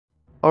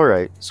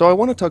Alright, so I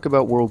want to talk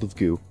about World of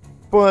Goo.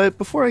 But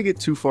before I get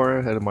too far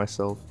ahead of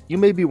myself, you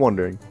may be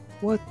wondering,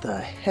 what the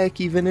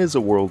heck even is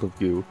a World of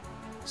Goo?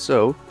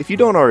 So, if you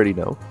don't already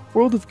know,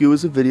 World of Goo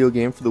is a video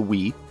game for the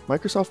Wii,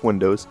 Microsoft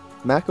Windows,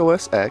 Mac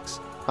OS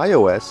X,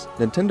 iOS,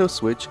 Nintendo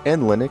Switch,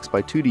 and Linux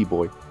by 2D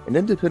Boy, an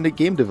independent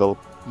game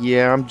developer.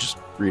 Yeah, I'm just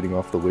reading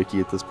off the wiki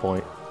at this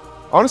point.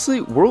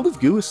 Honestly, World of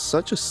Goo is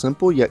such a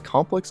simple yet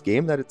complex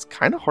game that it's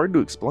kinda hard to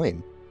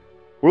explain.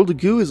 World of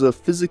Goo is a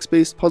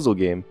physics-based puzzle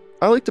game.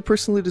 I like to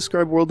personally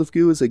describe World of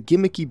Goo as a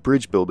gimmicky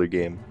bridge builder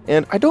game,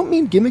 and I don't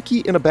mean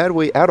gimmicky in a bad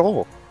way at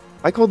all.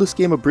 I call this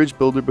game a bridge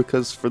builder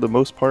because for the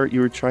most part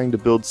you are trying to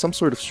build some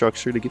sort of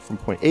structure to get from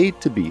point A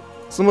to B,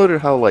 similar to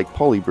how like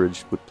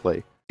Polybridge would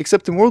play.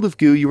 Except in World of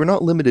Goo you are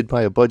not limited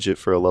by a budget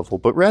for a level,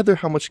 but rather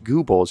how much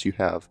goo balls you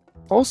have.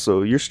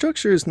 Also, your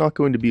structure is not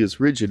going to be as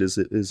rigid as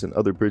it is in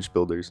other bridge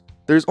builders.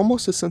 There's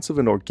almost a sense of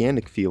an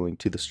organic feeling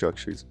to the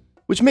structures,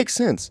 which makes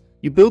sense.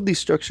 You build these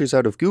structures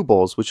out of goo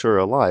balls which are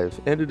alive,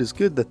 and it is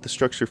good that the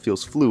structure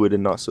feels fluid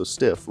and not so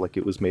stiff like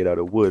it was made out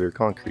of wood or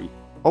concrete.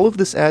 All of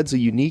this adds a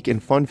unique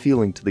and fun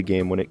feeling to the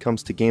game when it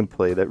comes to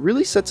gameplay that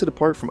really sets it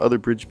apart from other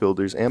bridge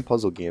builders and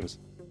puzzle games.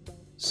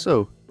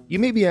 So, you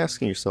may be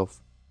asking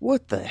yourself,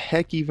 what the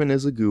heck even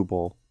is a goo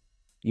ball?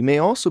 You may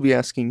also be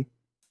asking,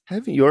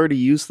 haven't you already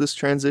used this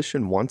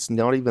transition once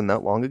not even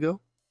that long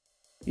ago?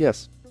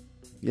 Yes.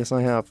 Yes,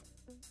 I have.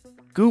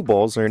 Goo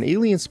balls are an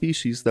alien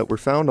species that were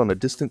found on a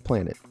distant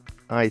planet.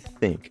 I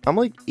think. I'm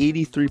like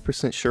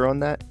 83% sure on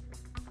that.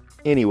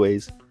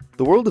 Anyways,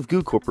 the World of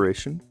Goo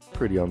Corporation,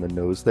 pretty on the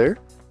nose there,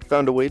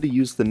 found a way to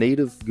use the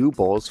native goo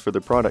balls for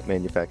their product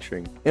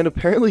manufacturing. And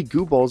apparently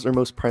goo balls are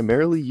most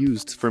primarily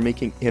used for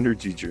making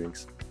energy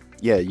drinks.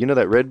 Yeah, you know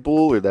that Red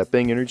Bull or that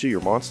Bang Energy or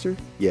Monster?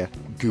 Yeah,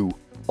 goo.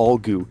 All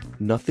goo.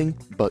 Nothing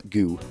but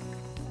goo.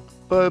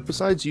 But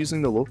besides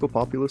using the local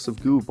populace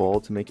of Goo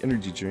Ball to make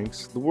energy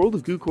drinks, the World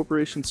of Goo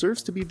Corporation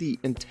serves to be the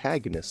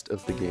antagonist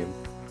of the game.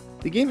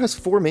 The game has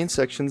 4 main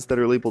sections that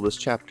are labeled as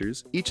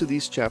chapters. Each of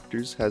these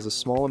chapters has a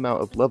small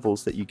amount of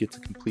levels that you get to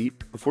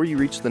complete before you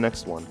reach the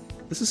next one.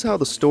 This is how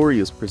the story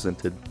is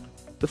presented.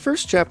 The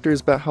first chapter is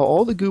about how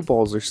all the Goo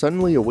Balls are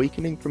suddenly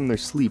awakening from their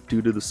sleep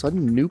due to the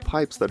sudden new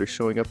pipes that are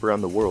showing up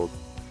around the world.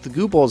 The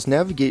Goo Balls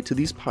navigate to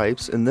these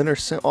pipes and then are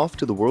sent off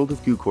to the World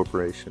of Goo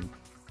Corporation.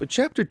 But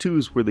chapter 2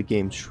 is where the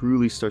game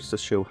truly starts to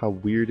show how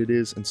weird it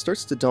is and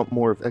starts to dump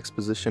more of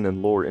exposition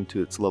and lore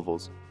into its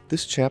levels.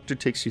 This chapter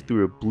takes you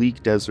through a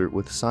bleak desert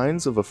with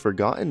signs of a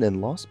forgotten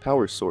and lost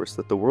power source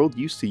that the world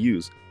used to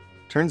use.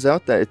 Turns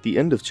out that at the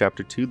end of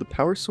chapter 2, the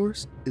power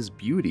source is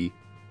beauty.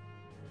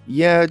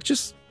 Yeah,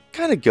 just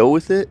kinda go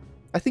with it.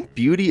 I think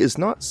beauty is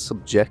not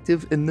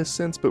subjective in this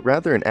sense, but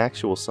rather an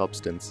actual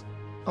substance.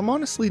 I'm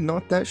honestly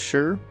not that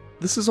sure.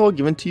 This is all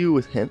given to you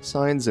with hint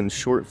signs and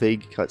short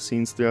vague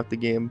cutscenes throughout the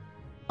game.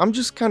 I'm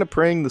just kinda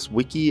praying this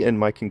wiki and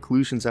my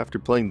conclusions after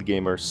playing the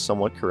game are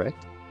somewhat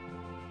correct.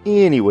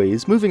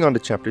 Anyways, moving on to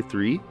chapter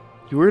 3,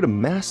 you are at a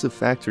massive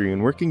factory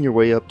and working your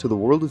way up to the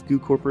World of Goo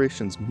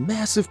Corporation's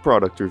massive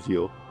product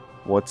reveal.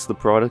 What's the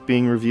product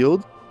being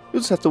revealed? You'll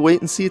just have to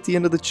wait and see at the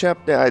end of the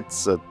chapter.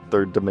 It's a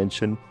third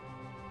dimension.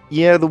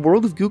 Yeah, the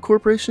World of Goo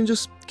Corporation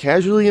just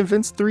casually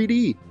invents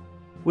 3D.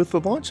 With the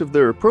launch of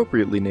their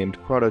appropriately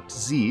named product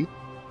Z,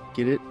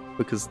 get it?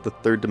 Because the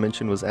third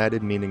dimension was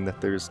added, meaning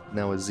that there's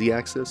now a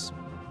Z-axis.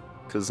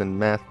 Because in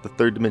math, the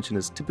third dimension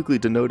is typically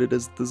denoted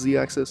as the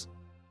Z-axis.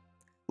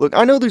 Look,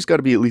 I know there's got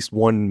to be at least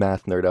one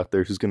math nerd out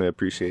there who's going to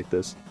appreciate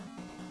this.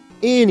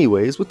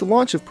 Anyways, with the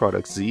launch of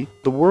Product Z,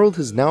 the world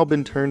has now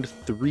been turned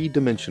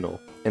 3-dimensional,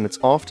 and it's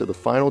off to the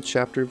final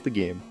chapter of the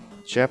game,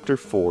 Chapter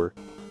 4.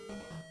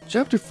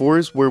 Chapter 4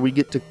 is where we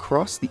get to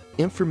cross the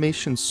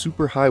information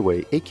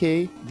superhighway,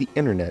 aka the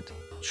internet.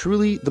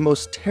 Truly the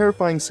most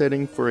terrifying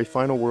setting for a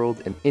final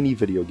world in any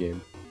video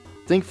game.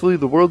 Thankfully,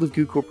 the World of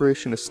Goo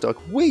Corporation is stuck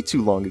way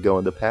too long ago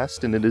in the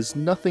past, and it is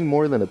nothing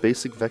more than a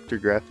basic vector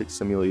graphics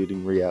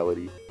simulating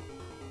reality.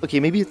 Okay,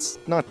 maybe it's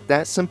not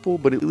that simple,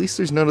 but at least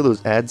there's none of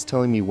those ads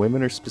telling me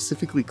women are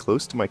specifically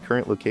close to my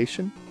current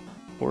location.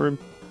 Or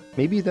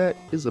maybe that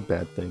is a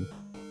bad thing.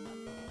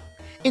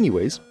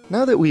 Anyways,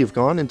 now that we have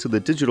gone into the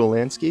digital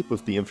landscape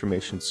of the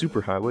information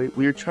superhighway,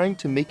 we are trying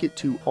to make it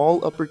to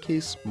all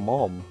uppercase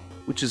MOM,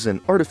 which is an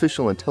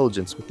artificial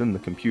intelligence within the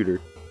computer.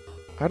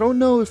 I don't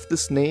know if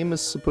this name is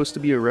supposed to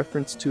be a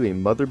reference to a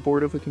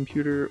motherboard of a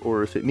computer,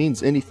 or if it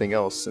means anything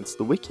else, since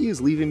the wiki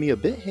is leaving me a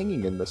bit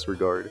hanging in this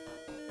regard.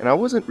 And I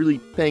wasn't really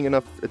paying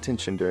enough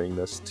attention during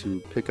this to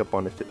pick up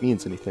on if it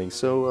means anything,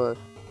 so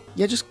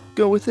yeah, just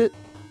go with it.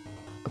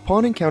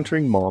 Upon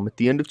encountering Mom at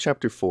the end of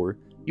Chapter 4,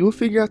 you will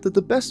figure out that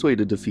the best way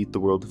to defeat the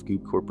World of Goo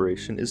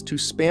Corporation is to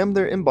spam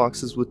their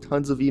inboxes with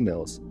tons of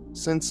emails,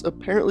 since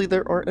apparently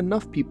there aren't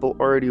enough people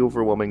already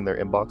overwhelming their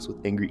inbox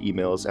with angry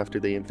emails after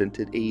they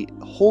invented a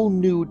whole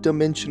new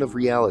dimension of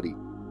reality.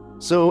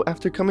 So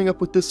after coming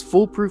up with this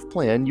foolproof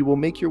plan, you will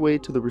make your way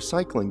to the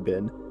recycling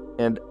bin,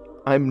 and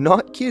I'm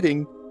not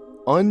kidding,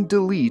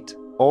 undelete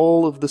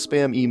all of the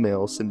spam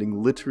emails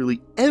sending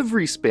literally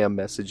every spam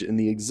message in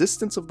the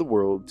existence of the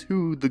world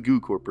to the Goo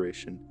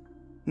Corporation.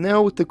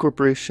 Now with the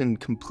corporation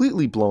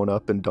completely blown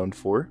up and done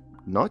for,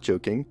 not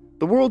joking,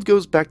 the world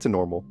goes back to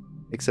normal.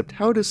 Except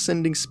how does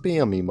sending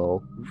spam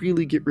emo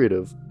really get rid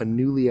of a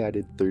newly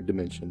added third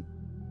dimension?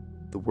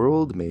 The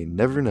world may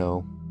never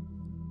know.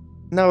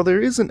 Now there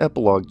is an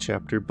epilogue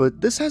chapter, but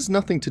this has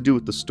nothing to do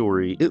with the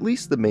story, at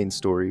least the main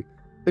story.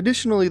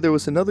 Additionally, there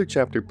was another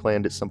chapter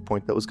planned at some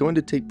point that was going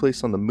to take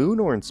place on the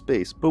moon or in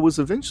space, but was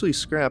eventually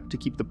scrapped to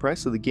keep the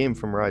price of the game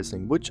from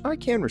rising, which I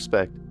can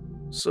respect.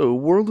 So,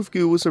 World of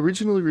Goo was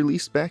originally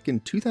released back in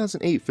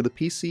 2008 for the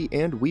PC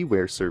and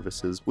Wiiware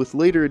services, with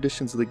later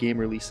editions of the game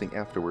releasing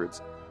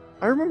afterwards.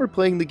 I remember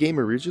playing the game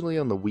originally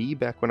on the Wii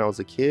back when I was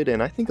a kid,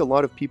 and I think a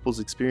lot of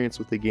people's experience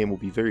with the game will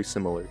be very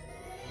similar.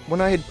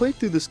 When I had played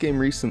through this game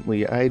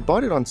recently, I had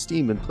bought it on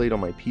Steam and played on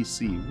my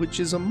PC, which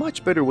is a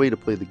much better way to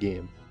play the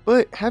game.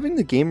 But having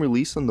the game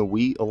release on the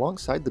Wii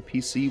alongside the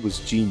PC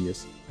was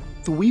genius.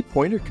 The Wii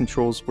pointer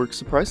controls worked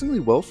surprisingly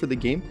well for the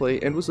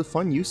gameplay and was a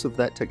fun use of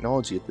that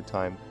technology at the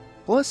time.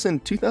 Plus, in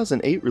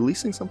 2008,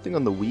 releasing something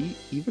on the Wii,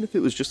 even if it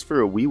was just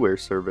for a Wiiware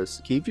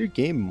service, gave your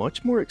game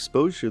much more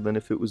exposure than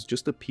if it was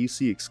just a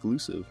PC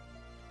exclusive.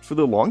 For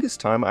the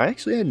longest time, I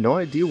actually had no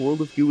idea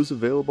World of Goo was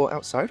available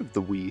outside of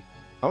the Wii.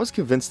 I was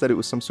convinced that it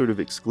was some sort of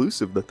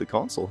exclusive that the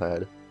console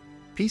had.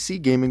 PC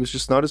gaming was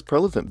just not as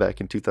prevalent back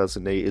in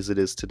 2008 as it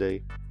is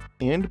today.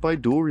 And by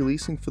dual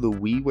releasing for the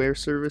Wiiware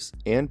service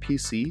and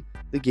PC,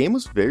 the game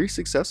was very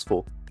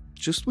successful.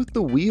 Just with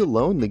the Wii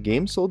alone, the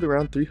game sold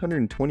around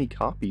 320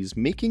 copies,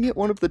 making it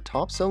one of the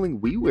top-selling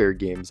Wiiware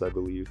games, I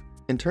believe.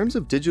 In terms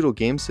of digital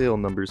game sale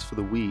numbers for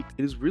the Wii,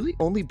 it is really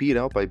only beat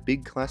out by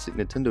big classic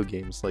Nintendo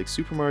games like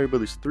Super Mario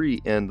Bros. 3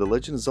 and The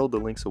Legend of Zelda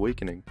Link's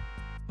Awakening.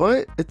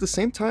 But at the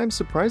same time,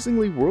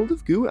 surprisingly, World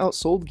of Goo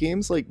outsold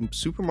games like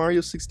Super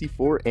Mario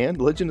 64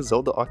 and Legend of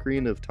Zelda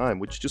Ocarina of Time,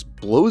 which just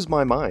blows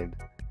my mind.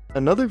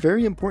 Another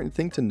very important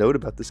thing to note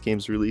about this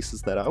game's release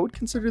is that I would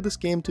consider this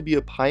game to be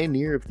a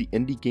pioneer of the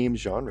indie game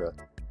genre.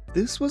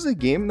 This was a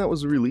game that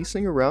was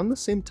releasing around the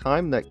same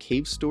time that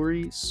Cave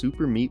Story,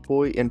 Super Meat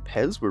Boy, and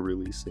Pez were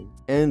releasing.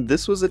 And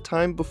this was a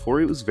time before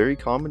it was very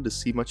common to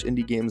see much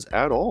indie games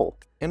at all.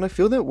 And I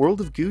feel that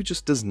World of Goo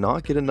just does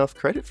not get enough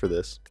credit for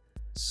this.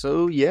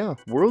 So yeah,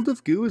 World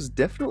of Goo is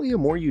definitely a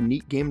more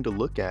unique game to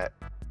look at.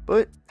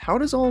 But how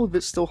does all of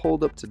it still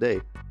hold up today?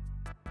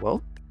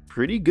 Well,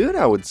 pretty good,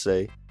 I would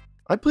say.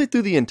 I played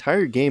through the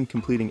entire game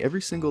completing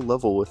every single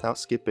level without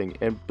skipping,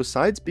 and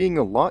besides being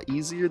a lot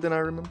easier than I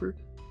remember,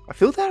 I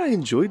feel that I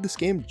enjoyed this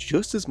game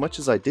just as much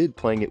as I did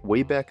playing it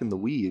way back in the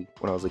Wii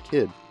when I was a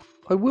kid.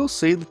 I will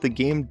say that the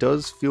game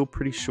does feel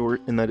pretty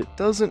short and that it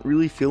doesn't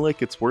really feel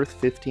like it's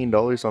worth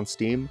 $15 on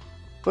Steam,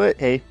 but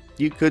hey,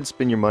 you could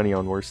spend your money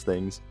on worse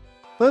things.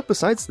 But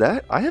besides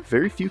that, I have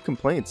very few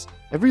complaints.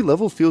 Every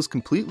level feels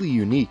completely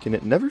unique and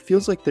it never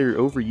feels like they're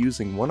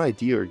overusing one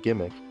idea or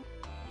gimmick.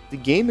 The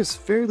game is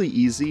fairly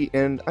easy,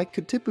 and I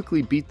could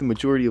typically beat the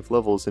majority of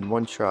levels in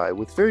one try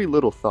with very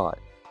little thought.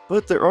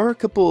 But there are a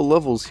couple of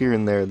levels here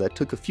and there that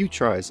took a few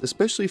tries,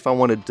 especially if I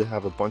wanted to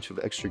have a bunch of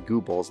extra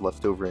goo balls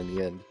left over in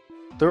the end.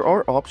 There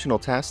are optional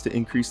tasks to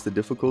increase the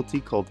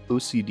difficulty called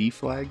OCD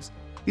flags.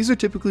 These are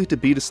typically to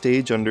beat a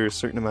stage under a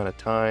certain amount of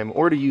time,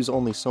 or to use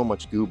only so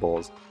much goo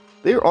balls.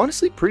 They are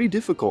honestly pretty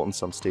difficult in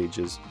some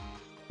stages.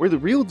 Where the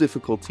real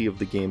difficulty of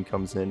the game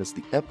comes in is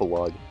the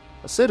epilogue.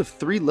 A set of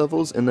 3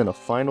 levels and then a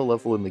final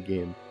level in the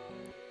game.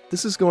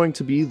 This is going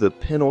to be the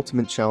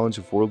penultimate challenge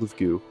of World of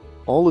Goo.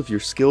 All of your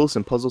skills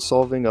and puzzle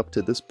solving up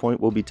to this point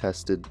will be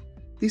tested.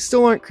 These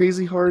still aren't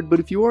crazy hard,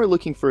 but if you are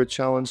looking for a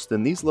challenge,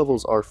 then these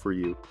levels are for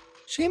you.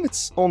 Shame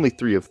it's only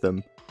 3 of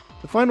them.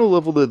 The final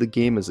level of the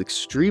game is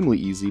extremely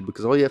easy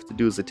because all you have to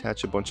do is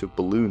attach a bunch of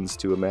balloons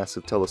to a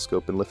massive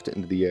telescope and lift it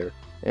into the air,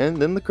 and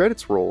then the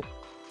credits roll.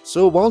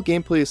 So while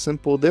gameplay is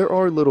simple, there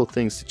are little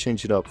things to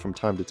change it up from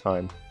time to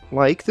time.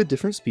 Like the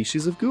different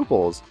species of goo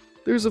balls.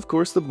 There's of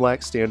course the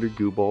black standard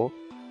goo ball,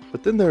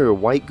 but then there are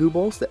white goo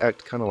balls that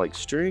act kind of like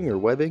string or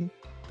webbing.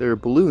 There are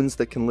balloons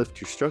that can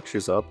lift your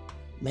structures up,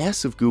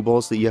 massive goo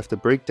balls that you have to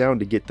break down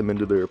to get them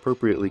into their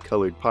appropriately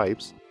colored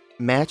pipes,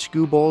 match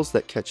goo balls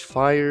that catch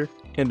fire,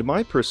 and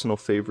my personal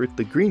favorite,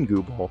 the green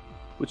goo ball,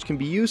 which can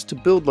be used to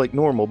build like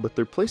normal, but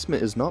their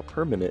placement is not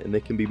permanent and they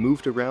can be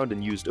moved around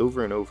and used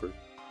over and over.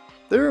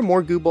 There are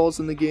more goo balls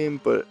in the game,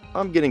 but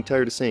I'm getting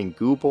tired of saying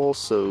goo balls,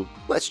 so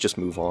let's just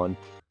move on.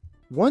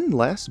 One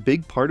last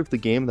big part of the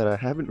game that I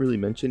haven't really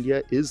mentioned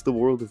yet is the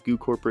World of Goo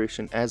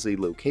Corporation as a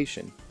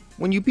location.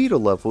 When you beat a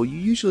level, you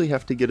usually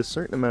have to get a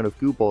certain amount of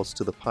goo balls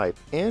to the pipe,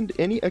 and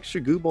any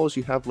extra goo balls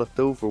you have left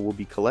over will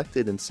be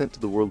collected and sent to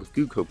the World of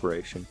Goo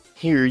Corporation.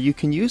 Here, you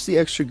can use the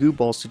extra goo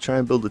balls to try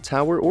and build a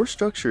tower or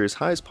structure as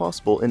high as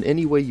possible in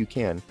any way you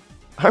can.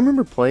 I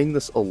remember playing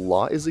this a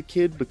lot as a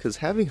kid because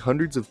having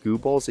hundreds of goo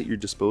balls at your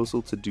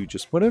disposal to do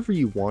just whatever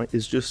you want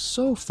is just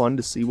so fun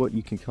to see what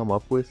you can come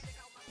up with.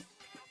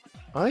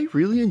 I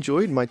really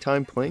enjoyed my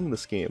time playing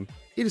this game.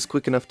 It is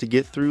quick enough to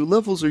get through,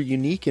 levels are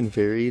unique and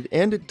varied,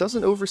 and it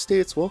doesn't overstay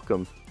its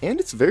welcome. And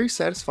it's very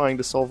satisfying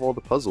to solve all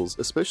the puzzles,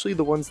 especially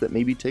the ones that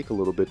maybe take a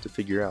little bit to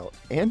figure out.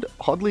 And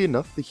oddly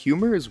enough, the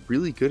humor is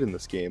really good in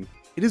this game.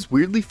 It is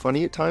weirdly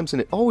funny at times,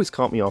 and it always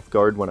caught me off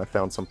guard when I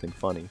found something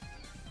funny.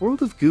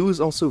 World of Goo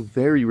is also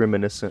very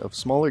reminiscent of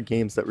smaller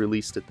games that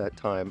released at that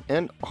time,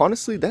 and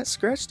honestly that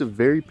scratched a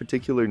very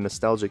particular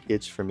nostalgic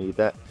itch for me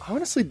that I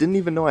honestly didn't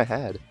even know I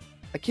had.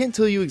 I can't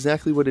tell you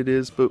exactly what it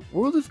is, but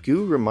World of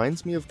Goo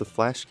reminds me of the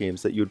Flash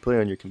games that you would play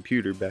on your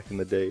computer back in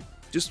the day,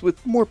 just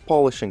with more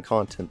polish and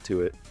content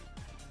to it.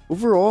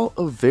 Overall,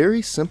 a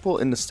very simple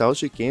and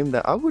nostalgic game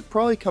that I would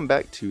probably come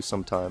back to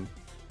sometime.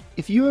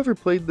 If you ever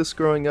played this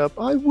growing up,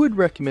 I would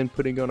recommend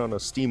putting it on a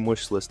Steam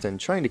wishlist and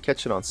trying to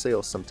catch it on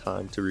sale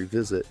sometime to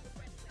revisit.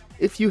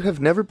 If you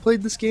have never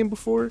played this game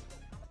before,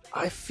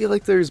 I feel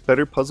like there's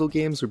better puzzle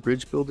games or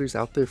bridge builders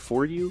out there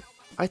for you.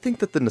 I think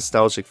that the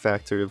nostalgic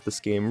factor of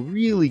this game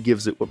really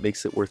gives it what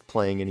makes it worth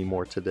playing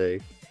anymore today.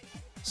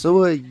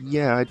 So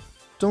yeah, I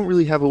don't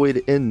really have a way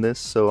to end this,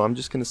 so I'm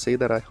just gonna say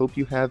that I hope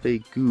you have a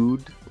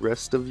good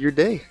rest of your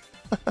day.